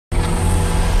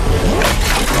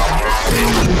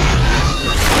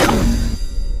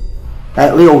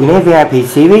Lee Hogan here, VIP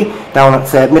TV, down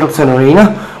at Middleton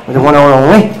Arena, with the one and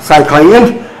only, Simon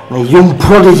Clayton, and his young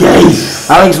prodigy,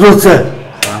 Alex Rutter.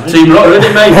 Team Rutter,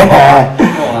 isn't it,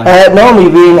 mate?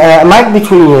 Normally being a mic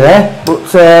between you there, but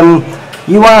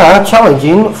you are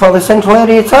challenging for the Central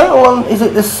Area title on, is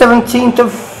it the 17th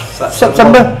of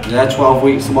September? Yeah, 12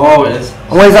 weeks more it is.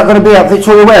 And where's that going to be, at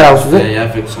Victoria Warehouse, is it?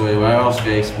 Yeah, Victoria Warehouse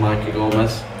against Michael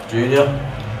Gomez Jnr.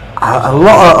 A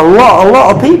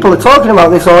lot of people are talking about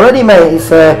this already, mate.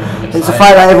 It's a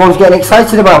fight that everyone's getting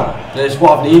excited about. Yeah, it's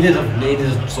what I've needed. I've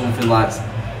needed something like to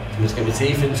just get my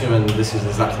teeth into, and this is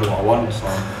exactly what I want. So.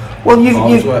 Well,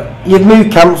 you've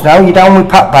moved camps now. You're down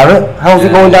with Pat Barrett. How's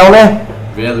it going down there?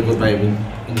 Really good, mate. I'm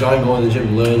enjoying going to the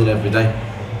gym, learning every day.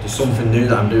 There's something new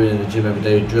that I'm doing in the gym every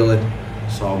day, drilling.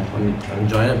 So I'm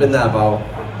enjoying it. I've been there about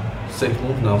 6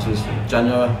 months now, since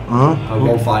January. I've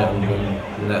one fight on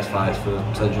the next fights for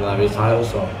the Central Area title.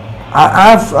 So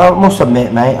I must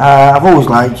admit, mate, I've always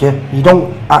liked you. You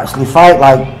don't actually fight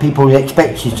like people would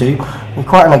expect you to. You're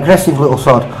quite an aggressive little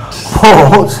sod.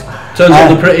 But turns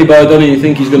out the pretty boy, don't he? You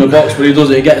think he's going to box, but he does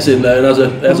it. He gets in there and has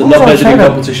a not measuring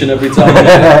competition every time.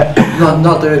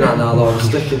 not doing that now though. I'm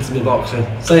sticking to my boxing.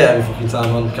 Say it every fucking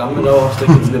time on camera. No, I'm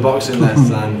sticking to my boxing next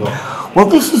time. But well,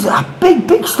 this is a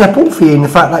big step up for you in the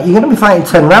fact that you're going to be fighting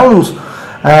 10 rounds,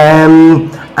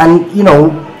 and you know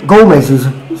Gomez is.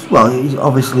 Well,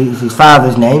 obviously it's his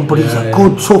father's name, but he's a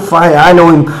good, tough fighter. I know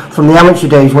him from the amateur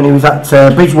days when he was at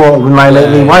Bridgewater with my mate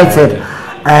Lee Whitehead,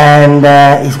 and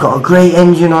he's got a great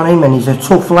engine on him, and he's a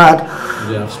tough lad.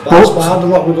 Yeah, I've sparred a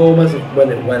lot with Gomez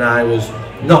when I was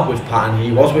not with Pat and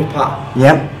he was with Pat.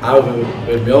 Yeah. I was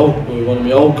with one of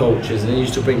my old coaches, and he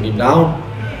used to bring him down.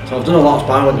 So I've done a lot of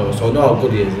sparring with him, so I know how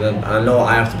good he is, and I know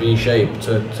I have to be in shape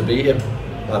to beat him.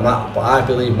 Like that, but I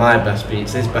believe my best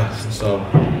beats his best. So.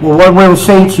 Well, what I was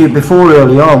saying to you before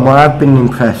early on, what I've been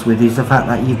impressed with is the fact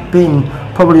that you've been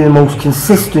probably the most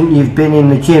consistent you've been in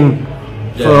the gym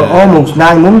for almost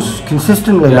 9 months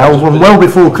consistently now, well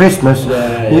before Christmas.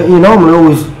 You're normally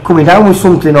always coming down with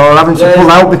something or having to pull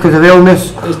out because of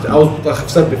illness. I was, like I've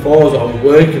said before, I was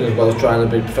working as well as trying to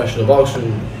be a professional boxer,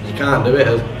 and you can't do it.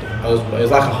 It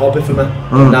was like a hobby for me.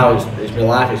 Now it's my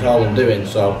life, it's all I'm doing.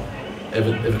 So. If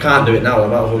I can't do it now, I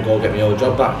might as well go get my old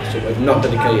job back. So if I'm not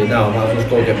dedicated now, I might as well just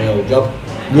go get my old job.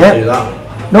 Yeah. Do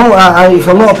that. No, it's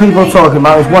a lot of people talking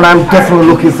about. It's one I'm definitely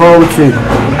looking forward to,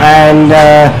 and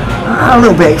I'm a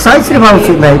little bit excited about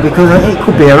it, mate, because it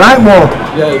could be a right war.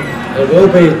 Yeah, it will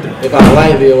be if I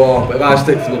like the war. But if I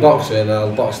stick to the boxing,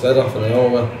 I'll box the head off and I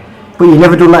over. But you've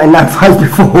never done that in 9 fights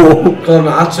before. Because I'm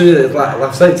not actually, like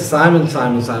I said to Simon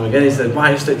again, he said,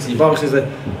 why you stick to your boxing? He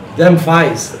said, them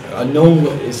fights, I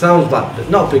know, it sounds like,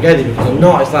 not big headed because I'm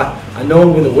not, it's like, I know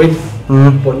I'm going to win,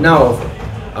 but now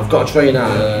I've got to train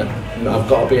out and I've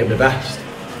got to be at my best.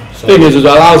 So. Thing is as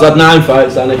well, I was had 9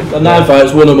 fights, Danny. Had 9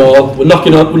 fights, won them all. We're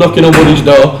knocking on Woody's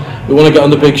door. We want to get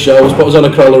on the big shows, put us on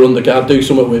a crawler undercard, do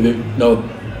something with him. No,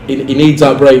 he needs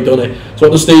that break, doesn't he? So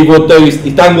what does Steve Wood do?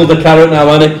 He's dangled the carrot now,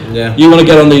 hasn't he? Yeah. You want to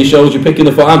get on these shows, you're picking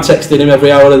the fight. I'm texting him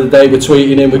every hour of the day, we're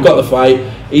tweeting him, we've got the fight.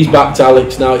 He's back to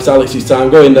Alex now, it's Alex's time.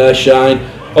 Go in there, shine.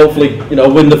 Hopefully, you know,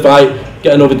 win the fight,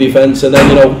 get another defence, and then,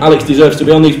 you know, Alex deserves to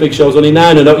be on these big shows. Only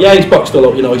 9-0. Yeah, he's boxed a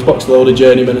lot, you know, he's boxed a load of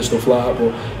journeymen and stuff like that,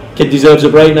 but kid deserves a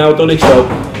break now, doesn't he? So,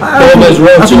 Gomez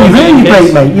Road to you've earned it,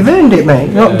 break, mate. You've earned it,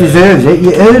 mate. Not deserves it,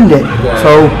 you earned it. Yeah.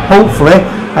 So, hopefully,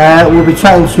 we'll be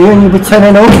chatting to you and you'll be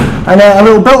 10-0 and a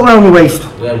little belt around your waist.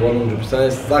 Yeah, 100%.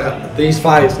 It's like these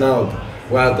fights now,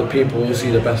 where the people will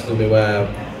see the best of me, where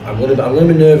I'm going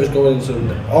to be nervous going into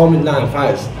all my 9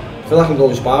 fights. I feel like I'm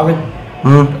going sparring.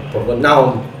 But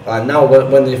now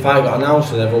when the fight got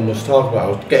announced and everyone was talking about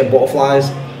it, I was getting butterflies.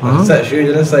 I said to you,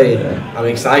 didn't I say, I'm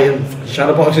excited,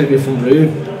 shadowboxing me from room.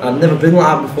 I've never been like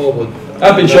that before, but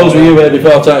I've been shows with you here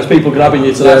before times, people grabbing you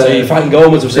tonight, so you're fighting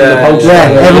Gomez, I've seen the post.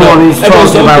 Yeah, everyone is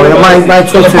talking about it. My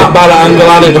Twitter. The Pat Barrett angle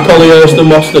on it, the Colliehurst and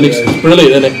Boston, it's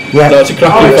brilliant, isn't it? Yeah. So it's a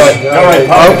cracking fight.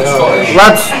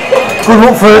 Lads, good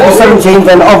luck for the 17th,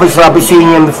 and obviously I'll be seeing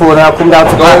you before now. Come down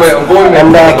to Pat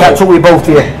and catch up with both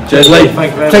of you. Cheers, Lee.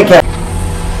 Take care.